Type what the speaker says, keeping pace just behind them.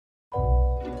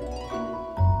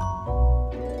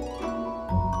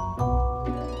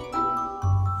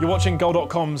You're watching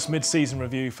Goal.com's mid-season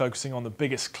review focusing on the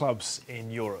biggest clubs in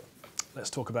Europe.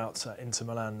 Let's talk about Inter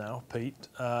Milan now, Pete.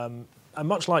 And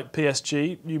much like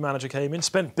PSG, new manager came in,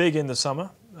 spent big in the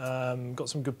summer, got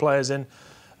some good players in,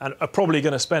 and are probably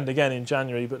going to spend again in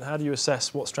January. But how do you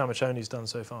assess what Stramaccioni's done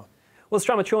so far? Well,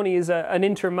 Stramaccioni is an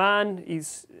Inter man.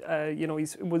 He's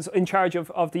was in charge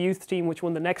of the youth team, which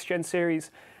won the Next Gen series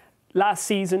last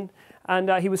season, and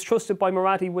he was trusted by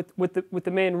Moratti with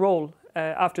the main role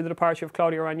after the departure of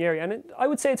Claudio Ranieri. And I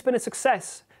would say it's been a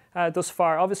success thus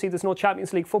far. Obviously, there's no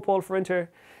Champions League football for Inter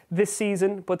this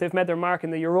season, but they've made their mark in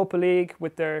the Europa League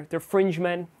with their fringe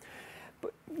men.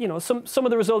 But, you know, some of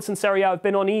the results in Serie A have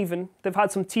been uneven. They've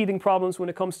had some teething problems when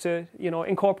it comes to, you know,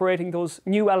 incorporating those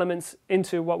new elements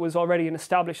into what was already an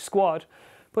established squad.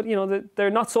 But, you know, they're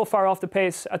not so far off the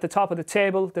pace at the top of the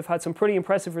table. They've had some pretty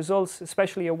impressive results,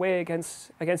 especially away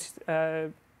against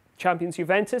champions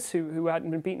Juventus, who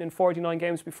hadn't been beaten in 49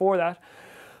 games before that.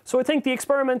 So I think the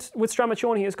experiment with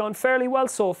Stramaccioni has gone fairly well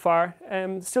so far.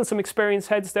 Still some experienced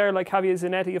heads there, like Javier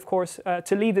Zanetti, of course,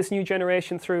 to lead this new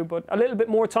generation through. But a little bit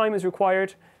more time is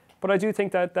required. But I do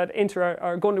think that Inter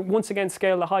are going to once again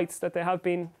scale the heights that they have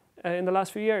been in the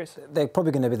last few years. They're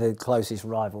probably going to be the closest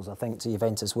rivals, I think, to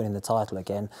Juventus winning the title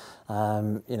again.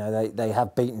 You know, they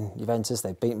have beaten Juventus,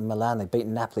 they've beaten Milan, they've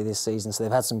beaten Napoli this season, so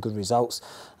they've had some good results.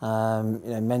 You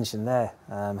know, mentioned there,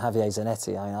 Javier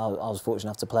Zanetti. I mean, I was fortunate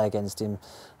enough to play against him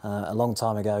a long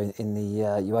time ago in the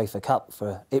UEFA Cup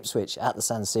for Ipswich at the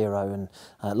San Siro, and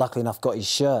luckily enough got his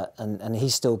shirt, and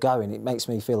he's still going. It makes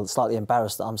me feel slightly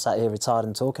embarrassed that I'm sat here retired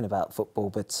and talking about football,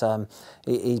 but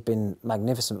he's been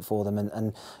magnificent for them,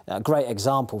 and a great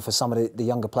example for some of the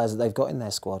younger players that they've got in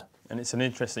their squad. And it's an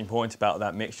interesting point about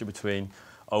that mixture between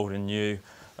old and new.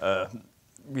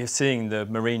 We're seeing the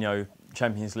Mourinho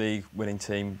Champions League winning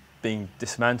team being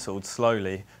dismantled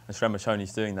slowly, and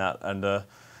Stramaccioni's doing that. And the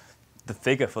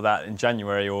figure for that in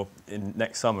January or in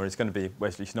next summer is going to be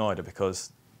Wesley Sneijder,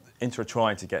 because Inter are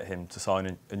trying to get him to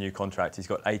sign a new contract. He's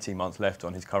got 18 months left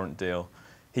on his current deal.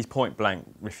 He's point blank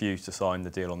refused to sign the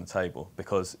deal on the table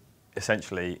because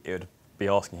essentially it would be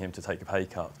asking him to take a pay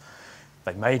cut.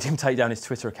 They made him take down his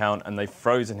Twitter account and they've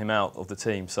frozen him out of the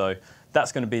team. So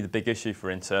that's going to be the big issue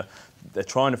for Inter. They're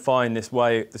trying to find this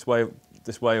way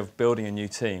of building a new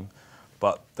team,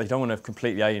 but they don't want to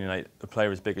completely alienate a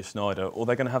player as big as Sneijder, or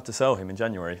they're going to have to sell him in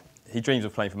January. He dreams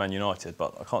of playing for Man United,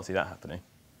 but I can't see that happening.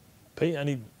 Pete,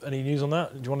 any news on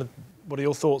that? Do you want to? What are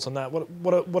your thoughts on that?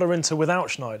 What are Inter without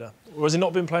Sneijder, or has he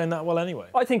not been playing that well anyway?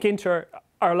 I think Inter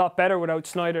are a lot better without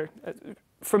Sneijder.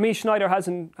 For me, Sneijder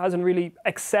hasn't really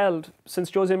excelled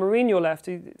since Jose Mourinho left.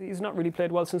 He's not really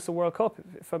played well since the World Cup,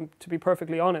 if I'm to be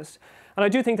perfectly honest. And I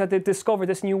do think that they've discovered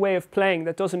this new way of playing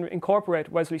that doesn't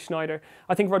incorporate Wesley Sneijder.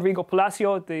 I think Rodrigo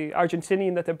Palacio, the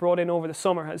Argentinian that they brought in over the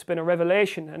summer, has been a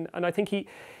revelation. And I think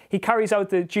he carries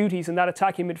out the duties in that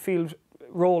attacking midfield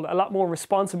role a lot more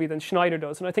responsibly than Sneijder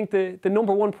does. And I think the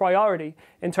number one priority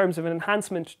in terms of an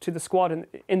enhancement to the squad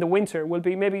in the winter will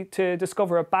be maybe to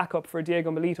discover a backup for Diego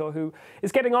Milito, who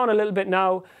is getting on a little bit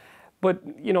now, but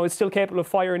you know is still capable of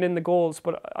firing in the goals.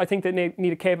 But I think they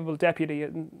need a capable deputy.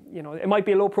 And you know, it might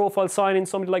be a low-profile signing,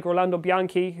 somebody like Ronaldo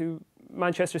Biancchi, who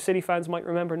Manchester City fans might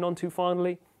remember none too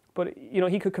fondly. But you know,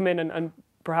 he could come in and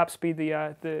perhaps be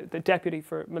the deputy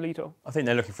for Milito. I think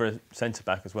they're looking for a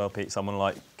centre-back as well, Pete, someone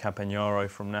like Campagnaro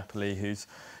from Napoli, who's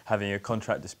having a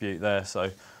contract dispute there, so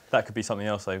that could be something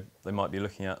else they might be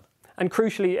looking at. And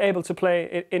crucially able to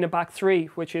play in a back three,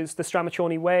 which is the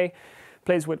Stramaccioni way,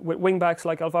 plays with wing-backs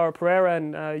like Alvaro Pereira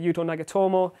and Yuto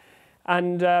Nagatomo.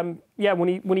 And yeah,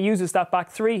 when he uses that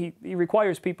back three, he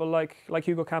requires people like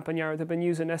Hugo Campagnaro. They've been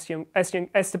using Esteban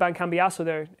Cambiaso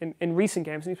there in recent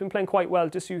games, and he's been playing quite well,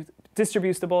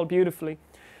 distributes the ball beautifully.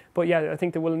 But yeah, I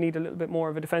think they will need a little bit more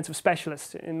of a defensive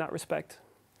specialist in that respect.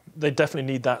 They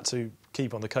definitely need that to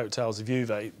keep on the coattails of Juve.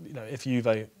 You know, if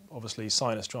Juve obviously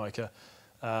sign a striker,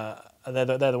 they're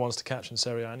the ones to catch in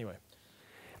Serie A anyway.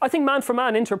 I think man for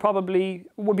man, Inter probably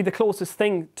would be the closest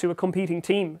thing to a competing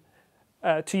team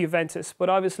to Juventus, but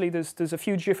obviously there's a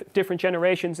few different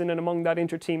generations in and among that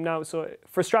Inter team now. So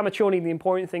for Stramaccioni, the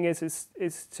important thing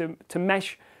is to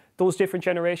mesh those different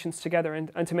generations together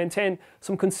and to maintain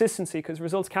some consistency, because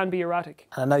results can be erratic.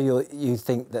 I know you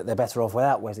think that they're better off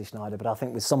without Wesley Sneijder, but I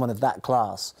think with someone of that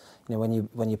class, you know,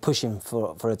 when you're pushing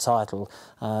for a title,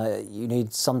 you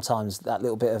need sometimes that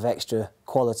little bit of extra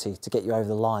quality to get you over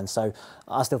the line. So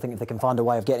I still think if they can find a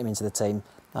way of getting him into the team,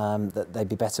 that they'd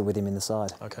be better with him in the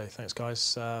side. OK, thanks,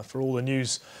 guys. For all the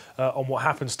news on what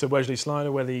happens to Wesley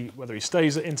Sneijder, whether he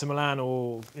stays at Inter Milan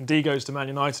or indeed goes to Man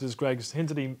United, as Greg's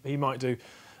hinted he might do,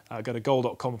 go to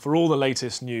Goal.com for all the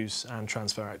latest news and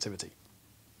transfer activity.